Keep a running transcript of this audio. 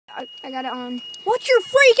I got it on. What's your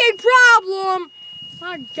freaking problem?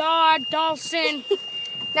 My God, Dawson.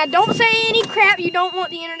 Now don't say any crap you don't want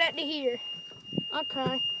the internet to hear.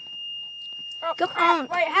 Okay. Oh, Come on.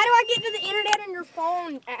 Wait, how do I get to the internet on your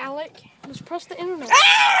phone, Alec? Just press the internet.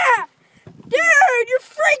 Ah! Dude, you're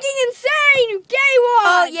freaking insane, you gaywad!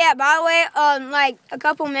 Oh yeah, by the way, like a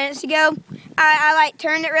couple minutes ago, I like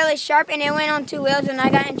turned it really sharp and it went on 2 wheels and I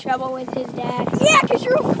got in trouble with his dad. Yeah, because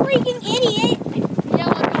you're a freaking idiot. Yeah,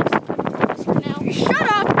 look, now. Shut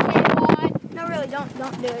up, gaywad. No, really, don't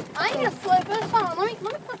do it. I ain't gonna flip this. Hold on, let me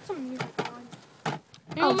put some music on.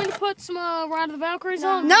 You want me to put some Ride of the Valkyries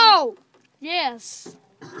on? No! Yes.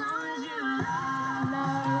 No,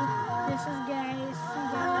 this is gay.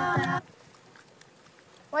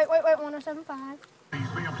 Wait, 1075. Fees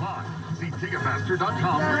may apply. See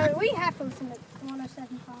Ticketmaster.com. No, we have to listen to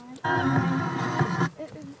 1075.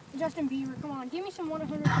 Justin Bieber, come on, give me some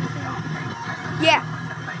 100%. Yeah.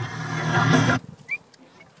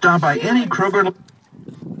 Stop by any Kroger.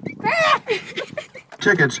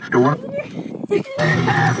 Tickets to one.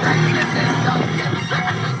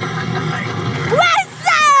 What's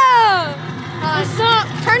up? What's up?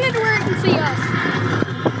 Turn it to where you can see us.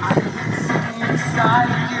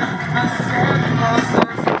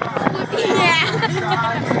 Yeah.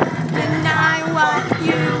 And I want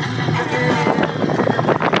you.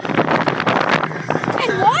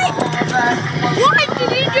 And what? What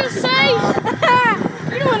did he just say?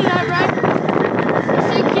 You know what it is, right?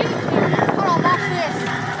 Say get it. Hold on, watch this.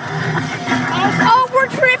 Oh, we're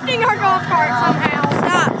drifting our golf cart somehow.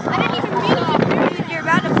 Stop. I didn't even mean to do it. You're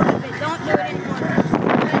about to flip it. Don't do it anymore.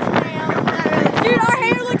 Dude, our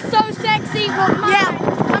hair looks so sexy. Well, mine. Yeah.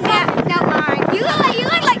 No, mine. You look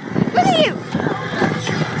like, look at you.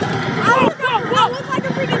 I look like a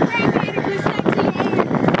freaking grandkid with sexy hair.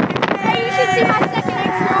 Hey, you should see my second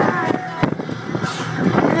ex-girlfriend.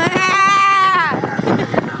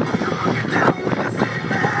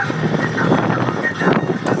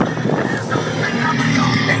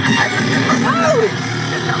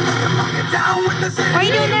 Why are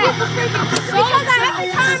you doing that? Because I have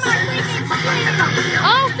to time my freaking shit.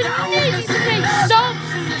 Austin, you need to take soaps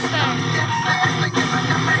in this thing.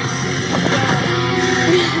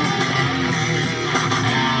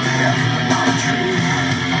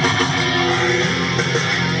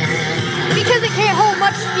 Because it can't hold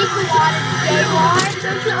much speaker wattage, gaywad.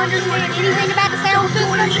 Don't you understand anything about the sound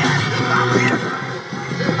system?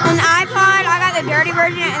 On the iPod, I got the dirty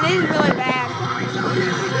version, and this is really bad.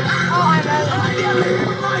 Oh, I know that.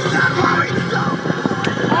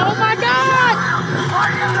 Oh my God!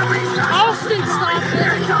 Austin, stop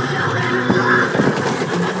it.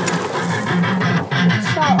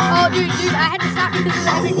 Stop. Oh, dude, I had to stop because of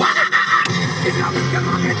that.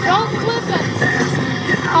 Don't flip it.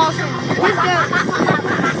 Awesome. Please go.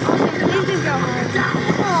 Please just go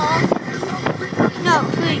home. No,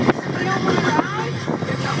 please. You don't want to ride?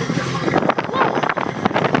 What?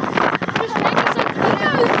 Just make it so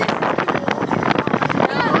clear. No,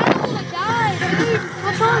 I don't want to die, dude.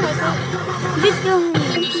 What's wrong with it? Just go home.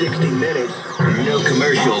 60 minutes. No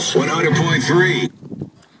commercials. 100.3.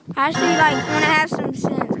 I actually want to have some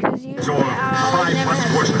sense because usually I always never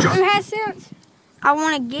have sense. Who has sense? I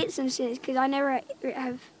want to get some sense because I never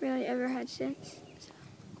have really ever had sense. So.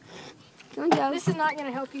 Come on, go. This is not going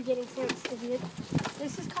to help you getting sense, idiot.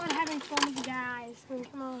 This is called having fun with the guys. I mean,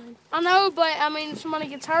 come on. I know, but I mean, if somebody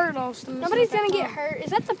gets hurt, Austin. Nobody's going to get hurt.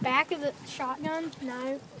 Is that the back of the shotgun?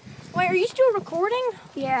 No. Wait, are you still recording?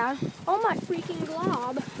 Yeah. Oh my freaking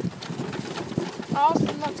glob.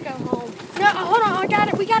 Austin, let's go home. No, hold on, I got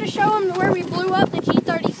it. We got to show them where we blew up the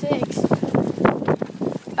G36.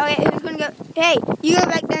 Okay, who's going to go? Hey, you go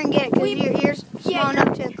back there and get it because your ear's small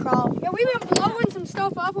enough to crawl. Yeah, we've been blowing some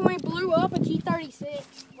stuff up when we blew up a G36.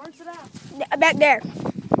 Where's it at? Back there.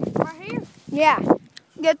 Right here? Yeah.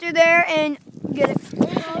 Go through there and get it. It's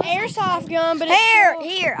an airsoft gun, but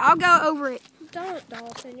Here, I'll go over it. Don't,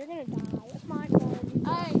 Dawson. You're going to die. That's my fault. Hey,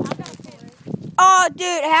 I got for it. Oh,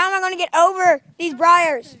 dude, how am I going to get over these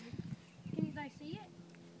briars? Can you guys see it?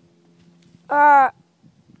 Alex,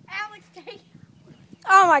 take it.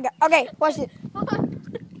 Oh my God. Okay, watch it.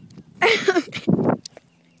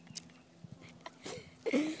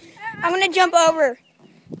 I'm going to jump over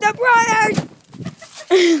the briars.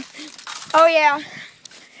 Oh, yeah. Hey,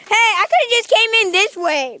 I could have just came in this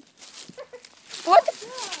way. What the?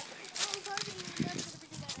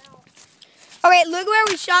 Okay, look where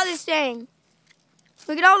we shot this thing.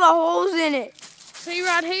 Look at all the holes in it. See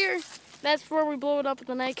right here? That's where we blew it up with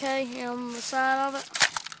an AK on the side of it.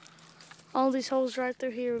 All these holes right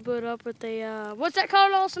through here we blew it up with the, what's that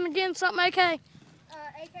called, Austin, again? Something AK?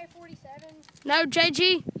 AK-47. No,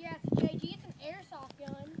 JG? Yeah,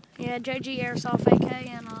 Yeah, JG airsoft AK,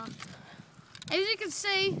 and as you can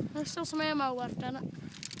see, there's still some ammo left in it.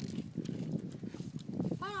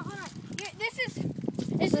 Hold on. This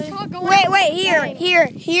is called going. Wait,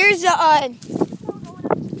 here's the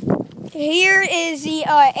here is the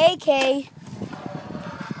AK. Hey,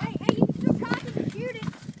 you can still cock it and shoot it.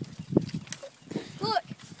 Look,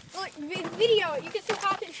 video it. You can still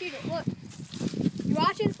cock it and shoot it. Look, you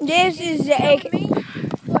watching? This is the AK. Me?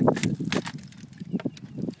 Look.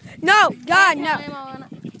 No, God, no. Ammo in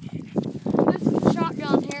it. This is the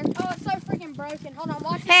shotgun here. Oh, it's so freaking broken. Hold on,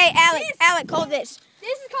 watch. Hey, Alec, hold this.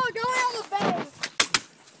 This is called going on the base.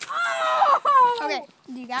 Oh! Okay,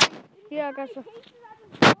 do you got it? Yeah, I got you.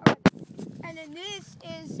 And then this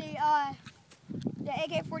is the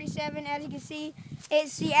AK-47. As you can see,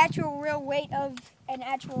 it's the actual real weight of an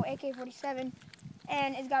actual AK-47,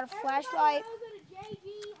 and it's got a flashlight.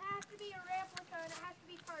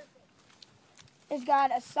 It's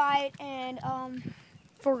got a sight and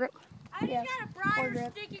Foregrip. I just got a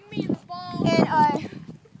briar sticking me in the ball. And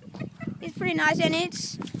it's pretty nice, and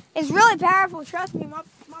it's really powerful. Trust me, my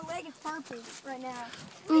leg is purple right now.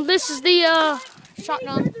 This is the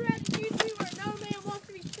shotgun.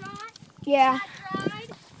 Yeah.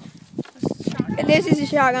 And this is a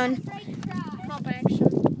shotgun. Pump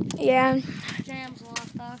action. Yeah. Jams a lot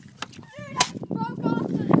though.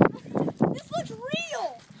 This looks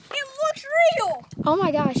real. It looks real. Oh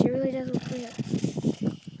my gosh, it really does look real.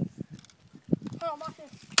 Hold on, watch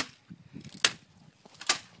this.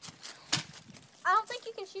 I don't think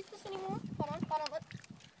you can shoot this anymore. Hold on. Look.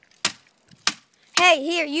 Hey,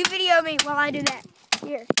 here, you video me while I do that.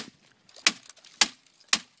 Here.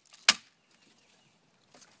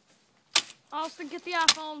 Austin, get the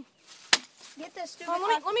iPhone. Get the stupid.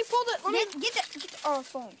 Let me pull the. Get the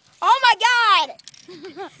phone. Oh my God!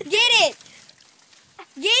 Get it!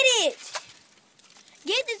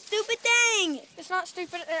 Get the stupid thing! It's not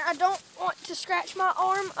stupid. I don't want to scratch my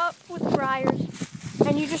arm up with briars.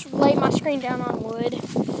 And you just lay my screen down on wood.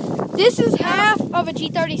 This is half of a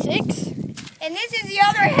G36. And this is the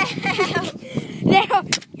other half. Now,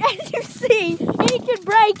 as you see, he could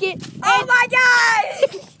break it. Oh my God!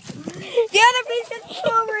 The other piece is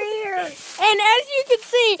over here. And as you can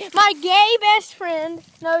see, my gay best friend.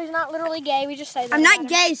 No, he's not literally gay. We just say that. I'm not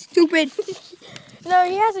gay, stupid. No,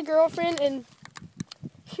 he has a girlfriend, and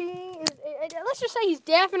she is. Let's just say he's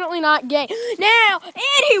definitely not gay. Now,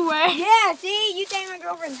 anyway. Yeah, see, you think my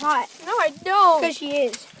girlfriend's hot. No, I don't. Because she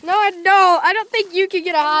is. No, I don't. I don't think you could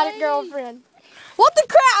get a hot girlfriend. What the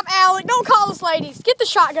crap, Alec? Don't call us ladies. Get the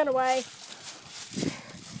shotgun away.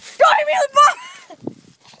 Don't hit me in the butt.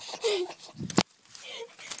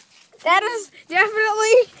 That is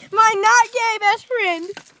definitely my not gay best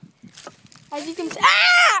friend. As you can see.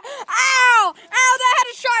 Ah! Ow! Ow! That had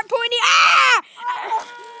a sharp pointy. Ah!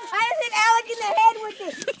 I just hit Alec in the head with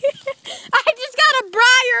it. I just got a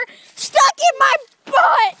briar stuck in my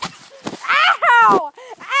butt. Ow!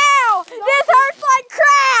 Ow! This hurts like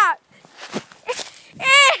crap.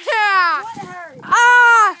 Yeah! What hurt?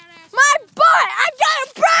 My butt! I got a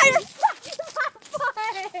briar stuck in my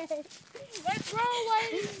butt. Let's roll,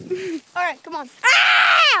 ladies. All right, come on.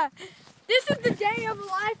 Ah! This is the day of the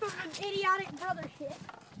life of an idiotic brother shit.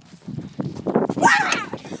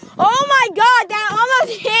 Oh my God, that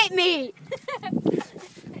almost hit me.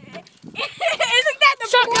 Isn't that the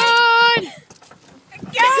shotgun?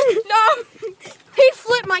 No. He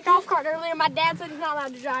flipped my golf cart earlier. My dad said he's not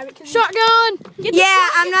allowed to drive it. Shotgun. Yeah,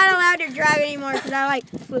 I'm not allowed to drive it anymore because I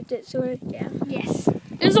flipped it. So yeah. Yes.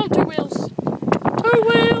 It's on 2 wheels. 2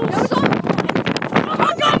 wheels. It was on. Oh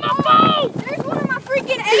my God, my phone! There's one of my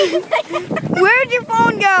freaking eggs. Where'd your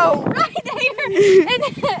phone go? Right there.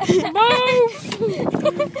 Move.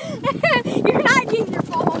 You're not getting your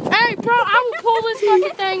phone. Hey, bro, I will pull this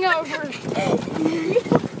fucking thing over.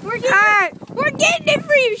 We're getting it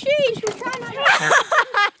for you, sheesh. We're trying not to.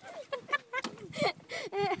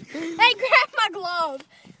 Hey, grab my glove.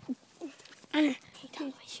 He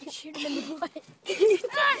totally should shoot him in the butt.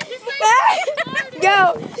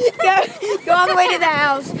 Go all the way to the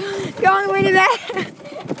house. Go all the way to the house.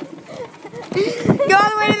 Go all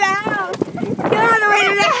the way to the house. Go all the way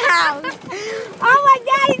to the house. Oh my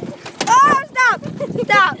God! Oh, stop!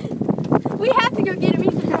 We have to go get him.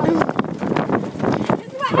 He's drunk. This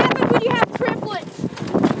is what happens when you have triplets.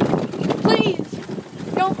 Please,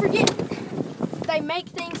 don't forget. They make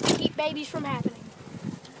things to keep babies from happening.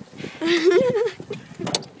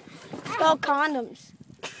 It's called condoms.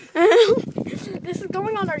 This is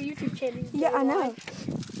going on our YouTube channel. Yeah, I know.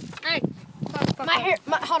 Hey, my hair.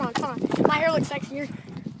 Hold on. My hair looks sexier.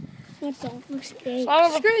 It don't look gay.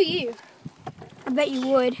 Screw you. I bet you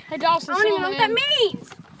would. Hey, Dawson. I don't even know what that means.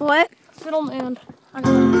 What? Sit on the end. I'm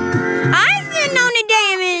sitting on the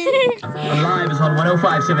damn end. Live is on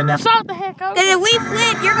 105.7 now. Slide the heck over. Then if we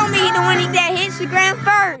flip, you're gonna be the one that hits the ground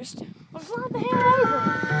first. Well, slide the hell over.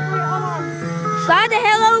 Wait, hold on. Slide the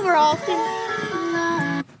hell over, Austin.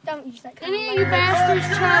 Don't use that kind of you bastards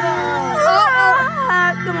try to...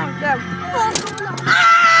 Come on, go.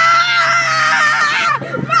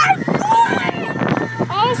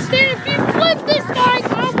 Austin, if you flip this thing,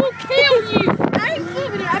 I will kill you. I ain't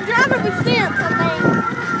flipping it. I'm driving with sense, I think.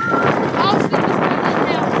 Austin, just put that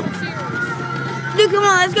down. I'm serious. Dude, come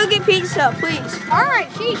on, let's go get pizza, please. All right,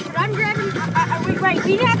 sheesh, but I'm grabbing... wait,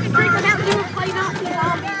 we have to drink a Mountain Dew and play Nazi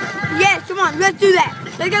zombies. Yes, come on, let's do that.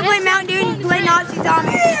 Let's go play Mountain Dew and play Nazi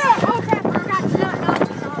zombies. Yeah! Oh, crap, I forgot it's not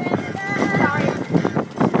Nazi zombies. Sorry.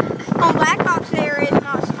 On Black Ops, there is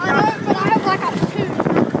Nazi I know, zombies. but I have Black Ops 2.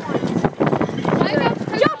 Black Ops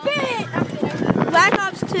 2. Jump in! I'm kidding. Black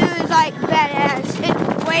Ops 2 is like badass.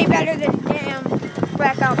 It's way better than damn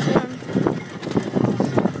Black Ops 1.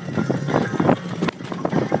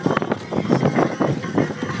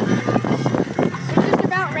 We just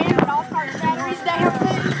about ran it off our batteries down.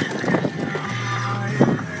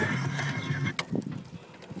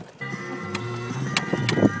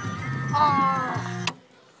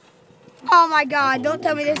 Oh my god, don't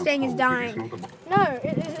tell me this thing is dying. No,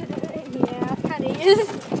 yeah, it kind of is.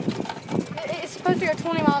 It's supposed to go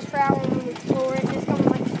 20 miles per hour when we explore it, and it's going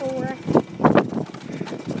like 4.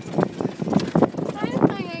 That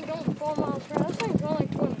thing ain't going 4 miles per hour. This thing's going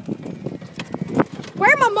like 20.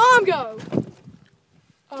 Where'd my mom go?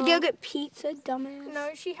 Did you go get pizza, dumbass?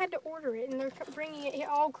 No, she had to order it, and they're bringing it here.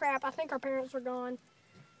 Oh, crap. I think our parents are gone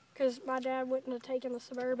because my dad wouldn't have taken the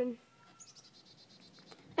Suburban.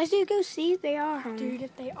 Let's just go see if they are home. Dude,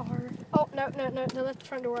 if they are. Oh, no. They left the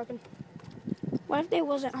front door open. What if they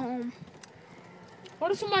wasn't home?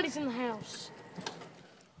 What if somebody's in the house?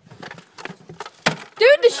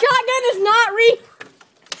 Dude, the shotgun is not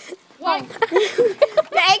What?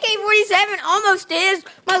 The AK-47 almost is.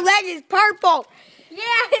 My leg is purple.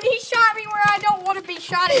 Yeah, and he shot me where I don't want to be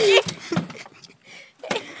shot again.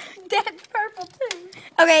 That's purple, too.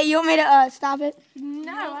 Okay, you want me to stop it?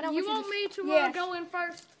 No, I don't You want me to Yes. go in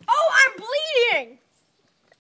first? Oh, I'm bleeding!